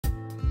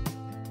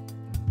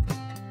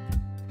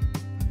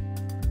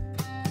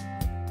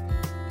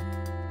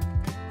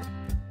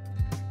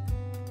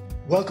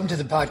Welcome to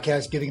the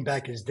podcast, Giving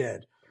Back is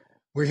Dead.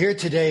 We're here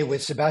today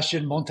with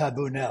Sebastién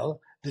Montabonel,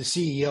 the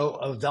CEO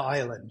of The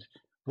Island.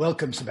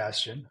 Welcome,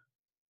 Sebastián.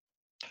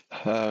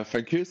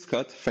 Thank you,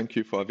 Scott. Thank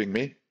you for having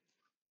me.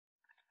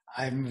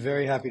 I'm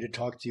very happy to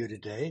talk to you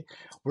today.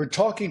 We're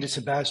talking to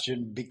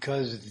Sebastián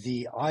because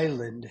The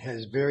Island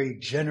has very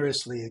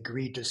generously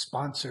agreed to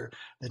sponsor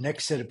the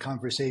next set of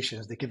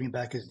conversations that Giving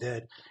Back is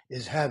Dead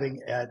is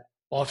having at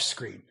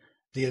Offscreen,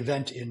 the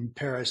event in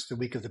Paris, the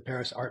week of the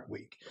Paris Art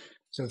Week.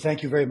 So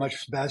thank you very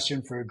much,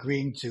 Sebastián, for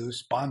agreeing to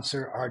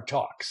sponsor our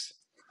talks.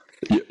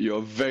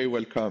 You're very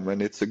welcome,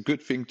 and it's a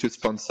good thing to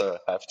sponsor,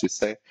 I have to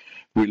say.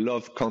 We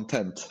love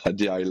content at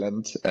The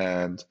Island,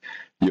 and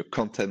your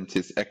content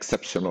is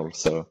exceptional,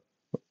 so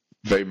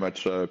very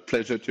much a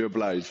pleasure to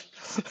oblige.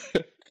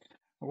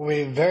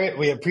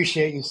 We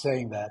appreciate you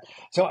saying that.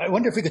 So I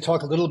wonder if we could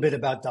talk a little bit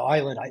about The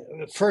Island.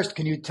 First,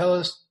 can you tell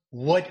us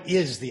what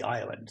is The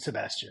Island,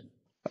 Sebastián?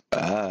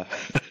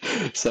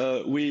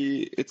 So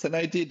it's an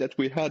idea that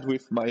we had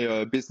with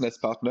my business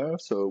partner,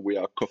 so we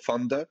are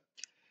co-founder.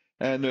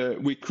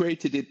 And we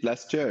created it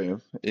last year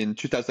in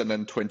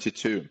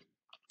 2022.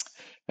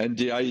 And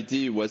the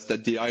idea was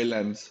that The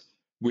Island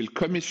will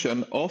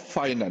commission or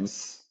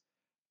finance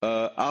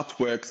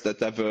artworks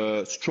that have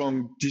a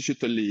strong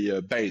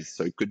digitally base.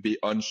 So it could be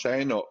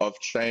on-chain or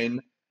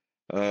off-chain,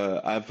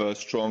 have a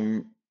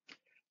strong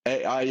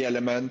AI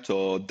element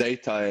or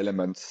data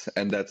element.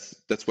 And that's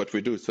what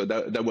we do. So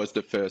that was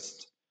the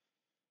first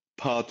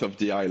part of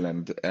The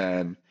Island.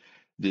 And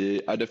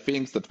the other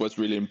things that was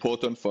really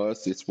important for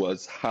us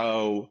was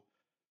how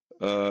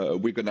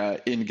we're going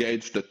to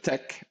engage the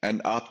tech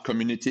and art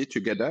community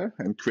together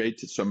and create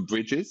some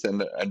bridges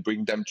and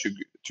bring them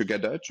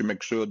together to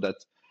make sure that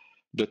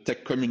the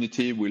tech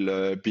community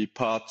will be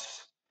part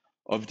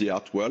of the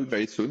art world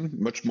very soon,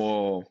 much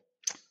more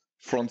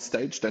front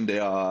stage than they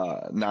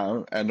are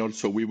now. And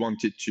also we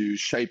wanted to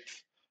shape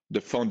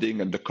the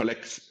funding and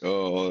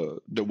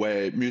the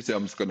way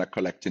museums going to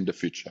collect in the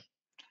future.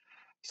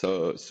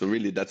 So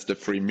really, that's the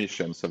three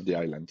missions of The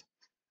Island.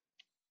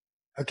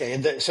 Okay,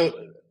 and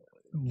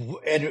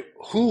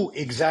who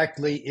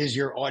exactly is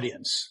your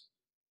audience?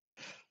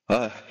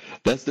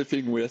 That's the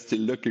thing we're still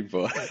looking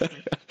for.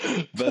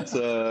 But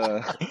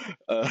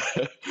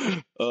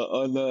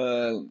on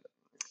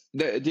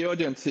the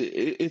audience,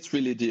 it's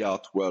really the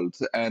art world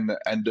and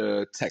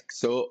the tech.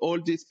 So all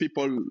these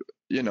people,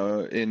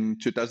 in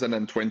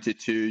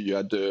 2022, you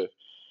had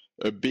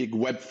a big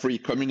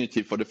Web3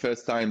 community for the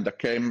first time that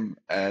came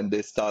and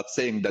they start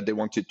saying that they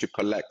wanted to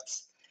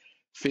collect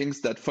things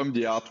that from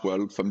the art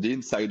world, from the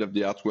inside of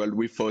the art world,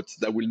 we thought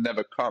that will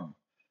never come.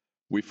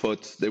 We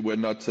thought they were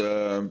not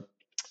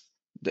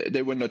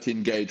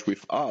engaged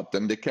with art,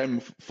 and they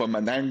came from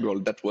an angle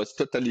that was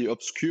totally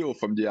obscure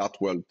from the art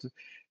world.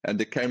 And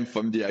they came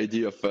from the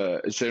idea of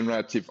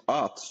generative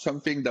art,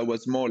 something that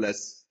was more or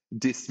less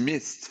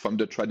dismissed from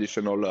the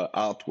traditional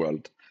art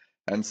world.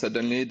 And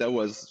suddenly that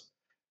was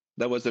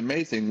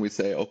amazing. We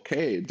say,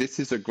 okay, this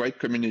is a great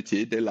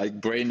community. They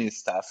like brainy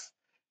stuff,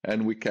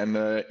 and we can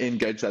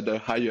engage at a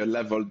higher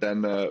level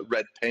than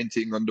red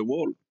painting on the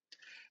wall.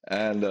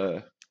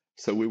 And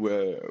so we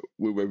were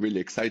really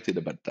excited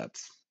about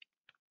that.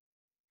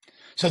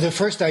 So the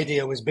first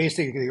idea was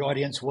basically the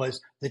audience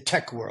was the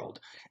tech world.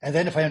 And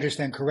then if I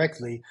understand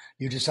correctly,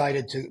 you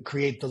decided to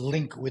create the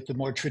link with the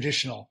more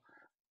traditional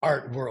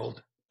art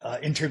world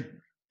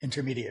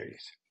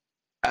intermediaries.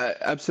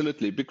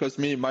 Absolutely, because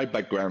my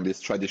background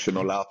is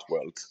traditional art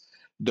world.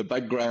 The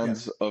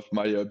background of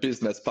my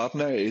business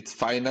partner, it's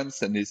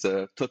finance, and he's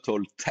a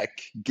total tech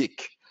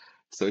geek.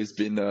 So he's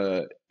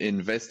been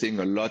investing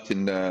a lot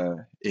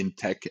in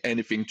tech,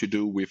 anything to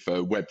do with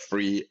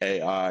Web3,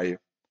 AI,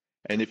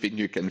 anything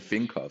you can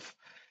think of.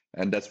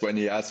 And that's when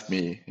he asked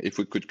me if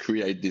we could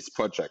create this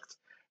project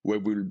where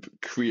we'll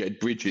create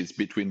bridges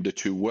between the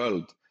two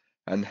worlds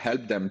and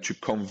help them to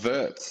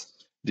convert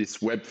these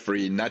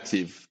Web3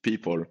 native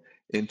people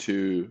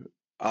into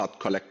art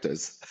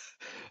collectors.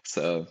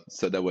 So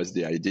that was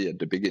the idea at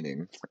the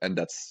beginning, and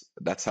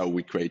that's how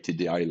we created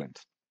The Island.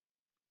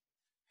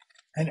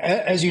 And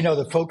as you know,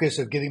 the focus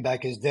of Giving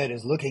Back is Dead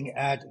is looking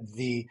at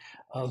the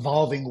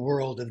evolving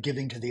world of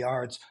giving to the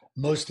arts,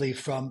 mostly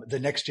from the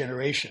next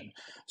generation.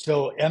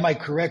 So am I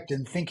correct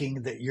in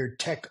thinking that your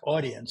tech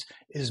audience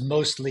is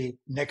mostly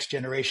next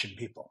generation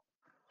people?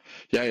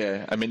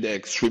 Yeah. I mean, they're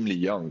extremely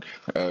young,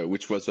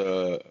 which was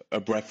a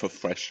breath of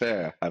fresh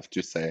air, I have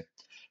to say.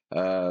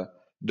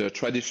 The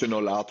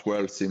traditional art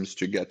world seems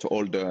to get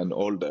older and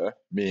older,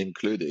 me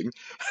including,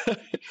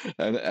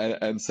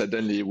 and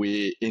suddenly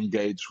we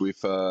engage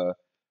with a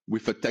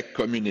tech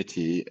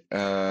community.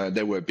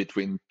 They were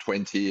between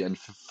 20 and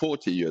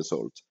 40 years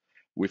old,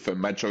 with a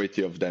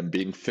majority of them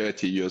being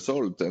 30 years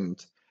old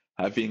and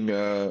having,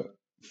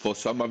 for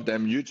some of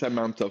them, huge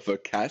amount of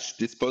cash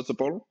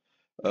disposable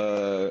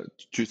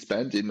to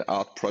spend in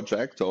art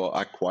project or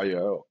acquire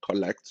or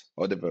collect,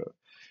 whatever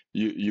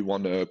you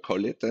want to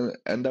call it.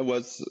 And that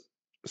was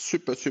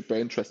super, super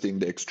interesting.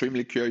 They're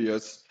extremely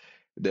curious.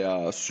 They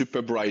are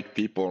super bright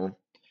people.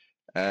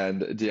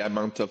 and the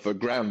amount of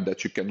ground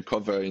that you can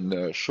cover in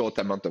a short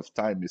amount of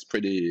time is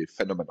pretty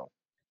phenomenal.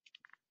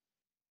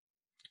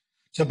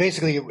 So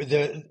basically,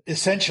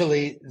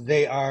 essentially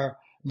they are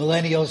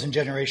millennials and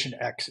Generation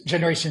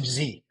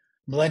Z,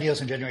 millennials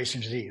and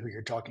Generation Z who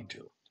you're talking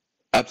to.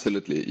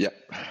 Absolutely, yeah.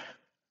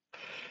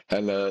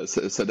 And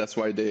so that's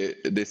why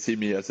they see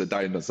me as a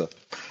dinosaur.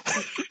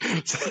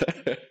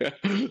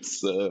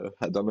 So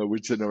I don't know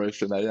which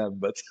generation I am,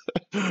 but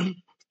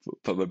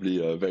probably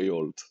very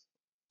old.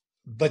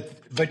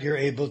 But you're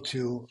able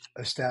to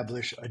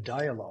establish a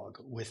dialogue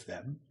with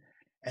them,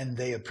 and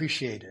they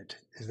appreciate it.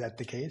 Is that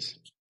the case?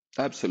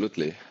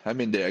 Absolutely. I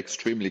mean, they're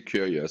extremely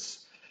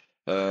curious.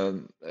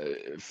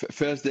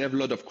 First, they have a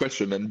lot of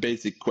questions and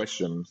basic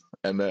questions,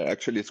 and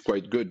actually, it's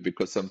quite good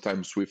because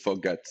sometimes we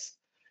forget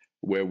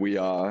where we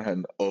are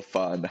and how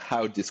far and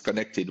how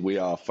disconnected we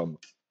are from,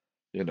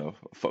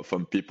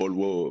 from people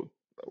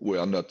who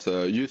are not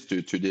used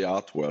to the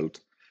art world.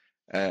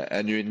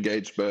 And you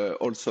engage, but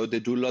also they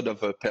do a lot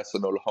of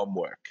personal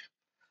homework.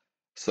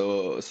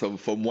 So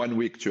from one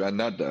week to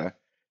another,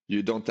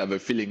 you don't have a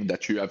feeling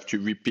that you have to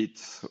repeat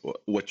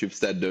what you've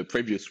said the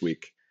previous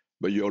week,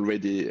 but you're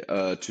already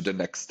to the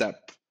next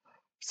step.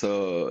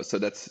 So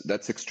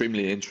that's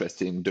extremely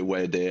interesting, the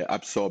way they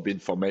absorb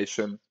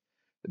information,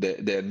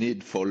 their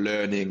need for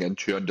learning and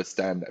to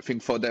understand. I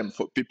think for them,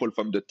 for people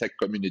from the tech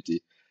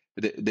community,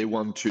 they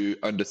want to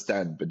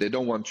understand, but they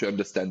don't want to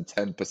understand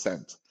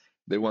 10%.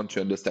 They want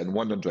to understand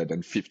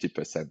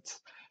 150%.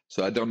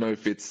 So I don't know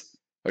if it's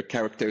a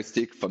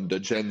characteristic from the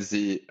Gen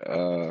Z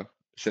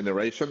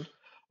generation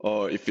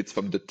or if it's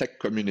from the tech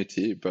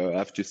community, but I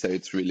have to say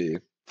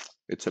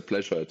it's a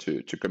pleasure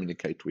to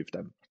communicate with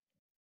them.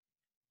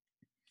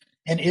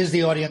 And is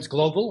the audience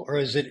global, or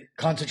is it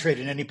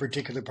concentrated in any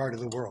particular part of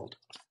the world?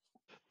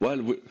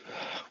 Well,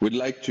 we'd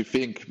like to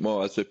think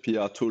more as a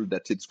PR tool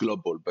that it's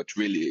global, but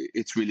really,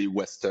 it's really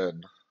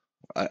Western,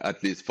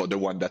 at least for the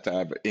one that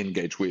I've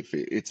engaged with.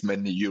 It's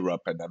mainly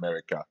Europe and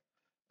America,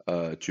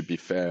 to be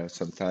fair.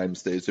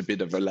 Sometimes there's a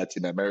bit of a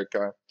Latin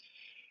America.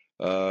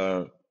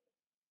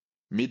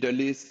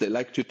 Middle East, they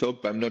like to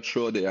talk, but I'm not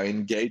sure they are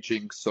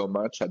engaging so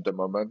much at the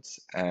moment.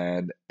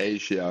 And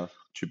Asia,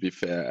 to be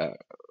fair,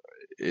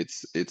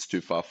 it's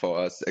too far for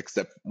us,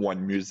 except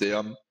one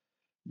museum,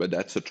 but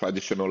that's a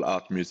traditional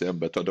art museum.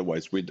 But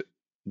otherwise, we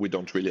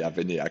don't really have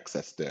any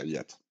access there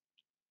yet.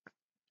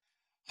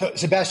 So,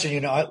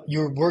 Sebastian,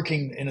 you're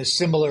working in a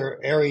similar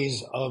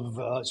areas of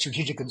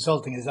strategic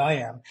consulting as I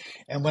am.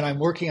 And when I'm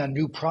working on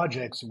new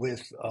projects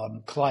with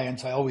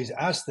clients, I always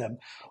ask them,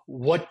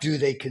 what do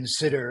they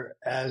consider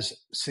as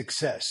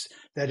success?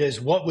 That is,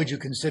 what would you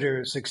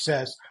consider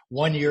success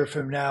 1 year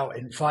from now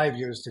and 5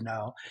 years to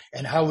now?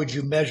 And how would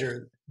you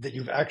measure that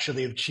you've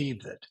actually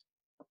achieved it?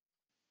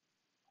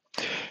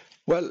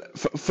 Well,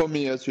 for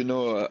me, as you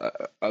know,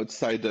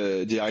 outside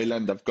the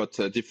island, I've got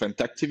different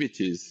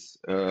activities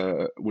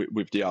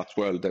with the art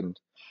world,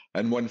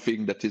 and one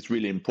thing that is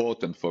really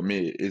important for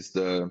me is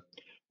the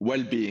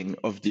well-being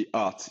of the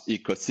art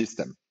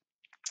ecosystem.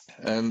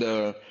 And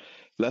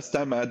last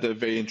time I had a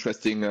very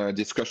interesting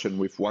discussion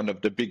with one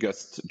of the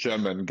biggest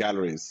German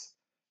galleries.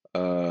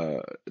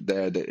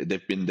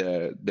 They've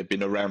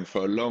been around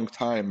for a long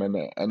time, and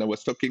I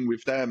was talking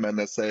with them, and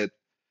I said,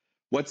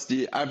 what's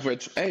the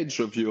average age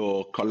of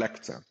your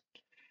collector?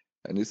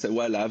 And he said,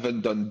 well, I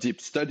haven't done deep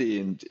study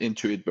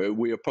into it, but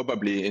we are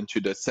probably into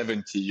the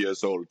 70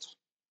 years old,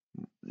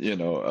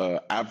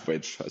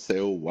 average. I say,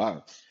 oh,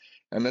 wow.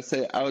 And I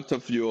say, out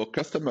of your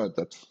customers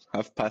that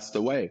have passed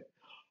away,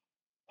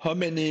 how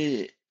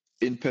many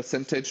in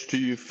percentage do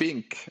you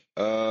think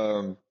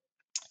the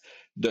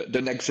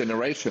next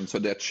generation, so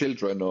their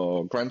children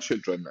or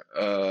grandchildren,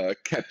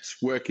 kept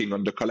working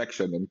on the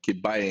collection and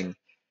keep buying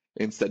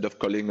instead of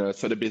calling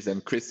Sotheby's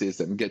and Christie's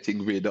and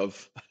getting rid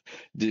of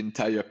the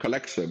entire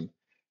collection?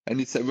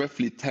 And it's a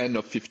roughly 10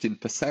 or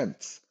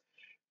 15%,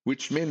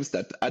 which means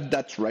that at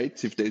that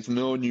rate, if there's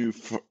no new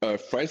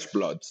fresh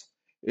blood,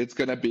 it's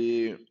going to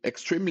be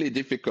extremely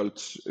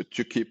difficult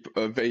to keep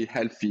a very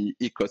healthy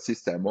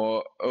ecosystem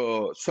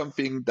or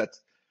something that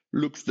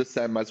looks the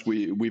same as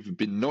we've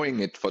been knowing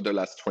it for the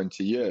last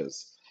 20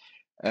 years.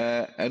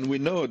 And we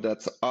know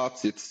that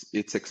art,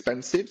 it's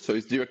expensive, so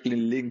it's directly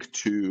linked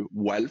to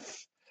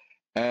wealth.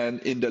 And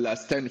in the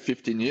last 10,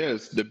 15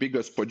 years, the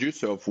biggest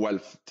producer of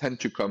wealth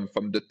tend to come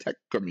from the tech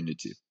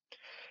community.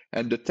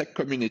 And the tech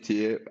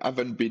community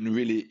haven't been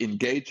really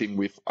engaging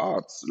with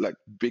arts, like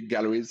big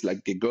galleries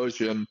like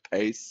Gagosian,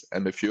 Pace,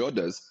 and a few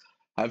others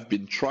have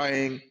been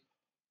trying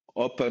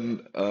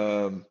open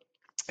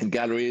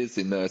galleries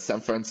in San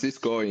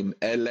Francisco, in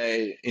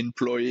LA,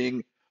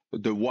 employing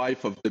the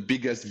wife of the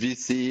biggest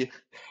VC,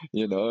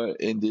 in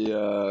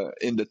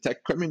the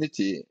tech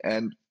community,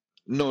 and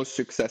no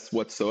success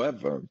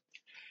whatsoever.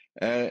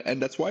 And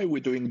that's why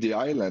we're doing the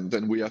island,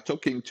 and we are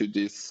talking to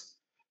this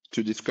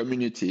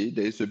community.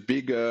 There's a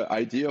big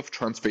idea of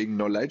transferring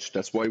knowledge.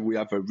 That's why we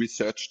have a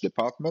research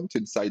department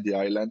inside the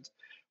island.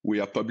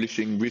 We are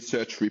publishing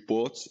research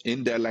reports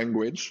in their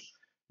language.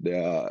 They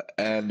are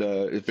and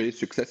very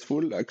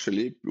successful.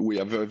 Actually, we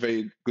have a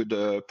very good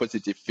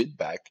positive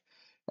feedback.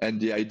 And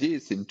the idea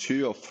is in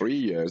 2 or 3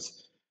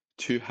 years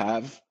to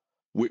have.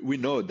 We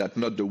know that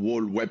not the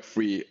whole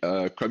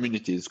Web3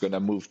 community is going to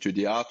move to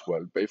the art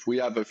world, but if we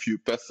have a few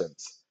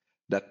percent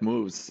that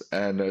moves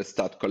and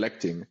start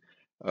collecting,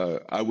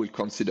 I will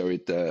consider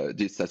it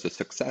this as a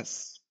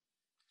success.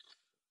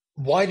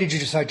 Why did you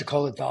decide to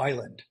call it the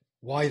island?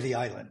 Why the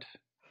island?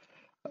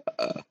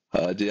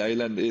 The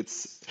island,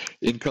 it's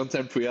in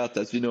contemporary art,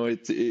 as you know,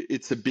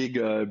 it's a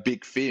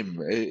big theme.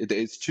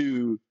 There's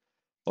two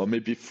or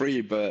maybe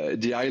three, but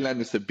the island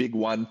is a big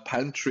one.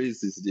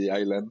 Pantries is the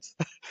island,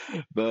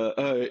 but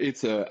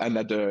it's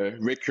another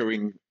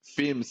recurring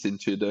themes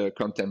into the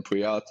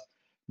contemporary art.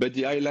 But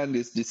the island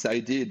is this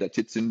idea that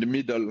it's in the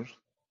middle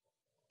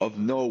of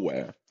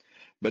nowhere,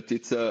 but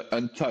it's a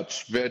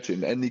untouched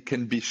virgin, and it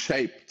can be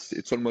shaped.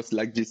 It's almost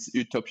like this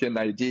utopian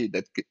idea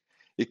that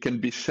it can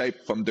be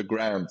shaped from the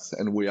ground,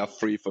 and we are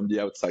free from the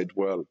outside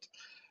world.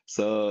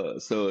 So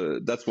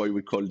that's why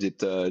we called it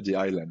the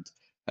island.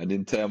 And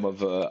in terms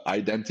of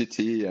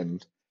identity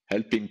and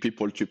helping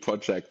people to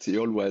project, he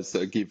always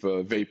give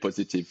very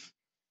positive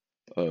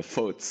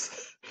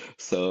thoughts.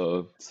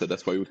 So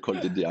that's why we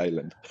called it the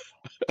island.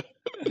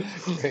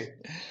 Great.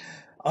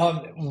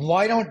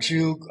 Why don't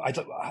you?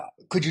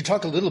 Could you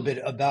talk a little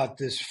bit about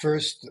this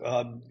first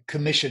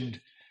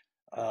commissioned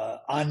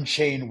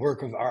on-chain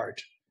work of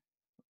art?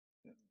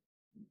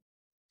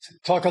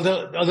 Talk a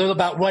little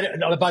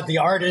about the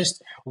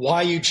artist,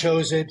 why you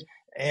chose it,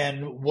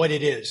 and what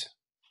it is.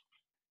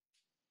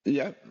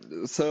 Yeah.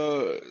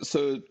 So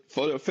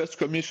for the first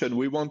commission,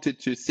 we wanted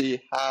to see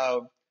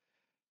how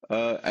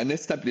an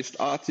established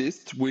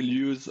artist will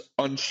use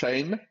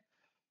on-chain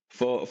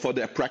for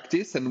their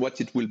practice and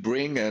what it will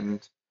bring,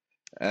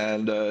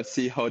 and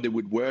see how they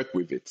would work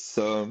with it.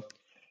 So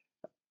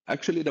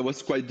actually, that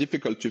was quite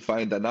difficult to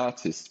find an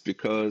artist,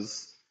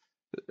 because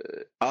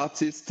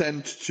artists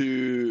tend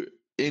to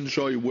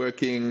enjoy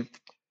working,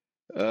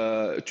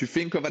 to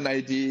think of an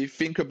idea,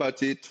 think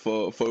about it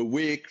for a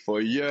week, for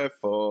a year,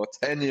 for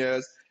 10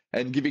 years,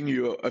 and giving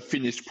you a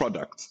finished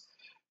product.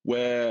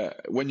 Where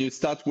when you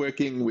start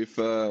working with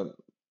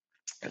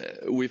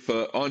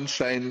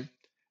on-chain,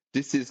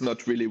 this is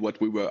not really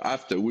what we were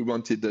after. We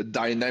wanted a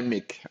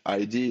dynamic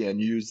idea and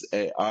use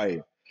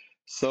AI.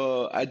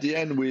 So at the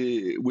end,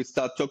 we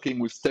start talking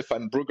with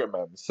Stefan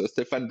Bruggerman. So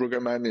Stefan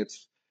Bruggerman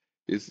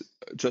is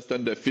just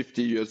under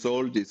 50 years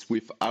old. He's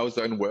with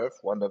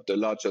Ausenwerth, one of the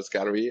largest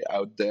gallery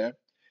out there.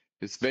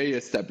 He's very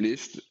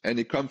established, and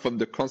he comes from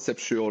the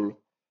conceptual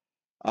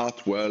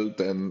art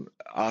world and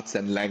arts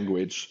and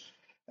language.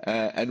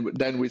 And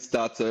then we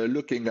start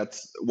looking at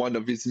one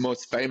of his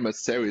most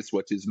famous series,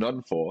 what he's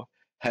known for,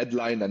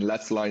 Headline and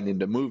Last Line in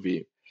the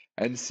movie,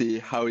 and see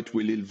how it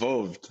will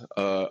evolve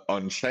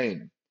on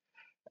chain.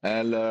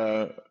 And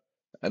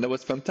that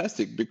was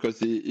fantastic, because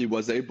he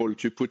was able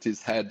to put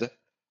his head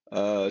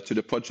to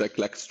the project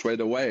like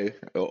straight away.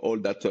 All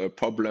that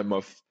problem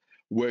of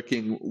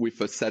working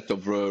with a set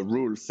of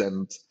rules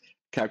and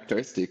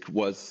characteristic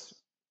was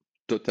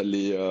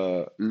totally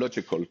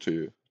logical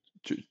to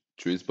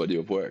his body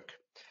of work.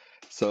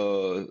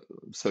 So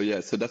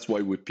that's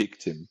why we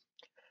picked him.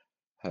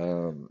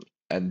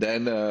 And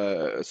then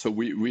so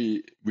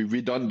we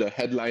redone the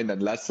headline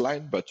and last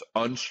line, but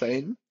on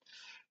chain.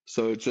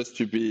 So just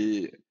to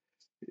be,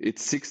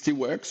 it's 60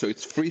 works, so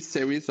it's 3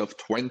 series of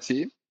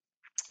 20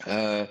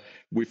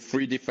 with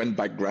 3 different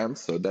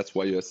backgrounds. So that's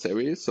why a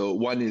series. So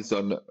one is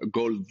on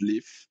gold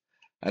leaf,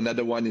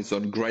 another one is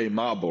on gray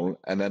marble,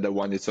 another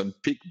one is on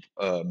pink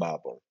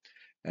marble.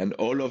 And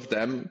all of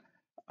them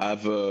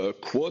have a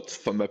quote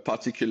from a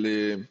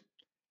particularly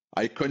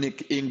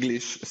iconic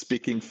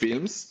English-speaking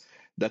films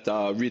that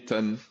are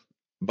written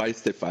by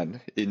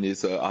Stefan in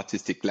his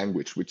artistic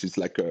language, which is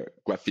like a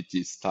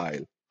graffiti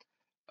style.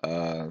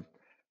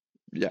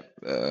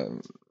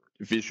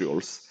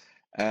 Visuals.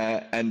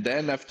 And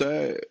then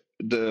after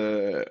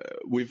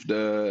with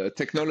the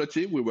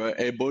technology, we were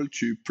able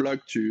to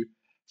plug to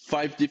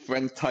 5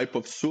 different type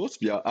of source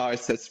via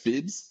RSS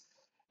feeds.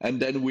 And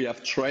then we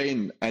have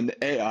trained an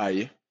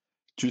AI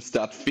to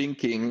start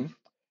thinking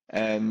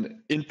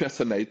and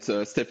impersonate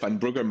Stefan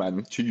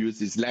Bruggerman, to use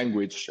his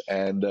language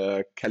and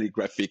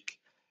calligraphic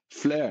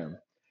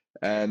flair,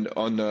 and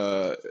on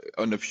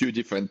a few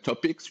different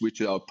topics,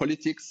 which are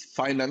politics,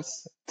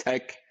 finance,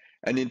 tech,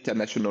 and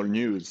international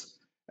news.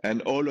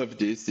 And all of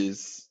this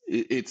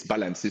it's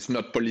balanced. It's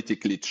not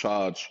politically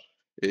charged.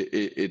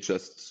 It's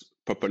just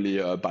properly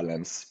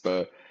balanced.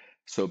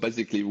 So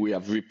basically, we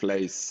have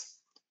replaced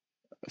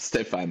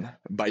Stefan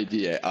by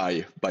the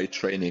AI, by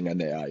training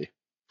an AI.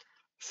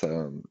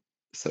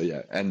 So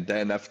yeah. And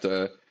then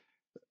after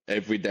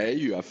every day,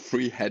 you have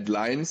 3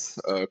 headlines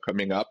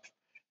coming up,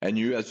 and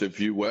you as a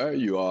viewer,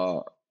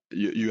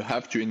 you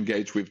have to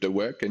engage with the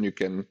work, and you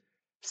can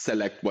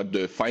select what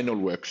the final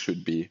work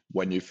should be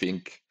when you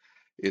think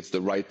it's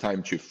the right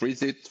time to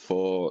freeze it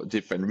for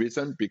different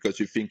reasons, because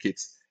you think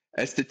it's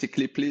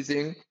aesthetically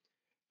pleasing,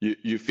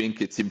 you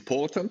think it's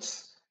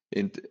important,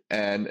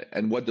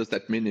 And what does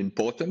that mean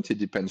important? It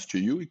depends to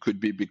you. It could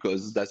be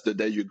because that's the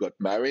day you got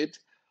married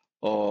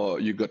or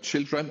you got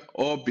children,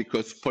 or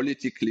because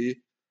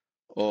politically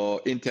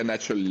or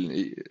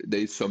internationally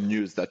there is some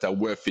news that are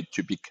worth it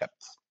to be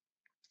kept.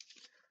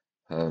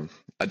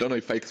 I don't know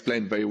if I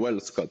explained very well,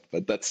 Scott,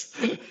 but that's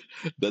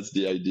that's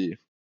the idea.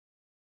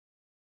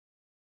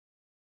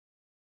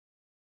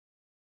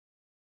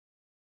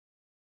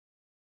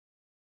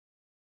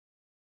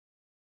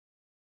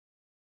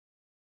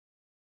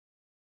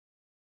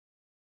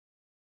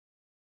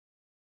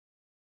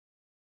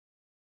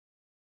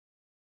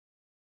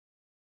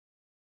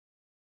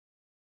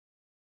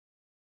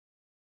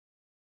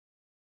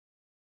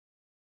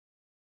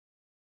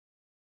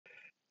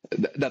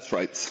 That's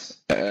right,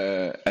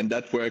 and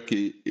that work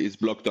is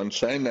blocked on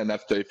chain. And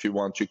after, if you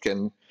want, you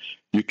can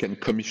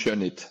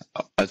commission it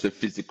as a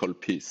physical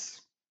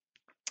piece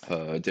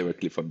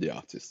directly from the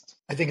artist.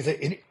 I think it's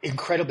an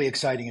incredibly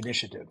exciting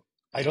initiative.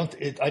 I don't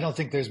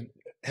think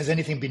has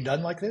anything been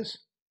done like this?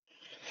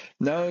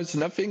 No, it's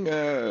nothing.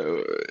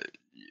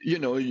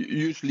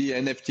 Usually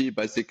NFT,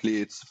 basically,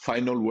 it's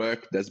final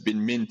work that's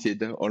been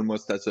minted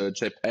almost as a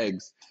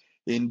JPEGs.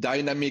 In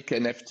dynamic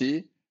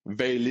NFT,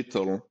 very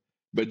little.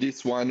 But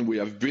this one, we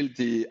have built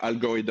the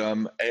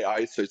algorithm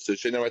AI, so it's a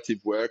generative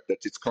work that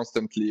is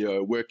constantly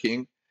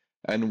working,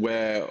 and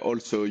where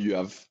also you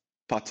have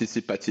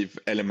participative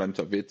element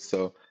of it.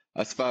 So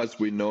as far as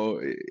we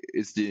know,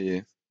 it's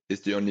the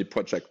only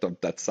project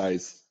of that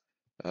size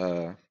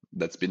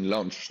that's been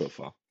launched so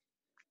far.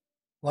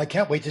 Well, I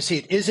can't wait to see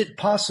it. Is it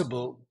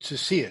possible to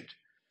see it?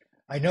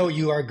 I know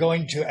you are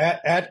going to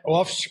at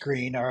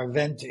Offscreen, our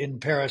event in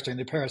Paris during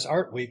the Paris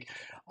Art Week.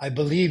 I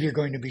believe you're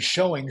going to be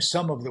showing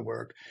some of the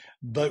work,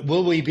 but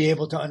will we be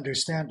able to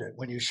understand it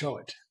when you show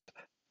it?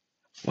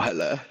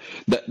 Well,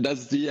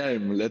 that's the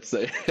aim, let's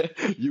say.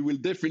 You will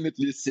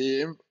definitely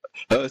see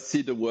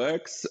the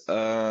works.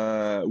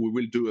 We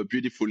will do a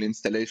beautiful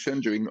installation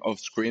during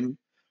Offscreen.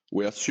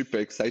 We are super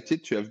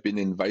excited to have been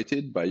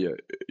invited by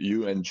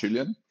you and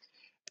Julian.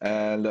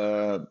 And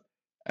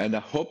I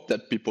hope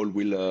that people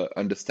will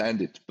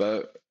understand it.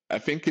 But I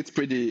think it's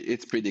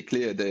pretty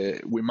clear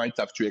that we might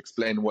have to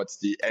explain what's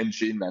the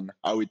engine and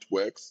how it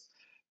works.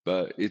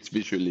 But it's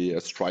visually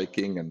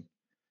striking,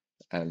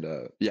 and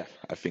yeah,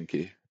 I think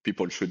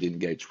people should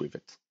engage with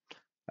it.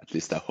 At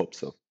least I hope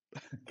so.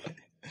 Okay.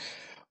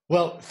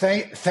 Well,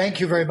 thank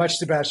you very much,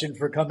 Sebastian,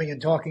 for coming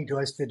and talking to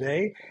us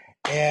today.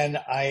 And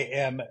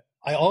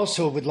I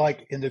also would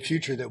like in the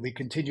future that we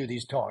continue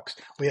these talks.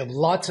 We have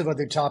lots of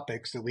other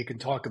topics that we can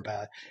talk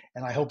about,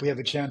 and I hope we have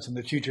a chance in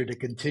the future to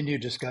continue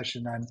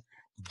discussion on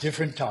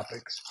different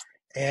topics.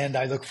 And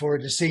I look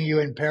forward to seeing you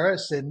in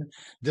Paris and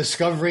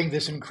discovering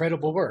this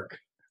incredible work.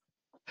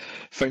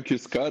 Thank you,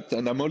 Scott.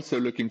 And I'm also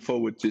looking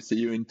forward to see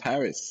you in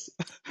Paris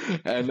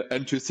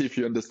and to see if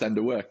you understand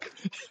the work.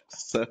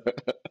 So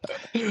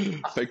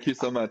thank you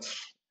so much.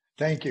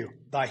 Thank you.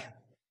 Bye.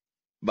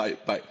 Bye.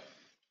 Bye.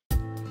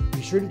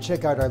 Be sure to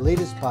check out our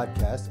latest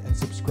podcast and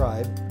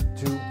subscribe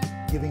to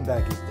Giving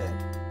Back is Dead.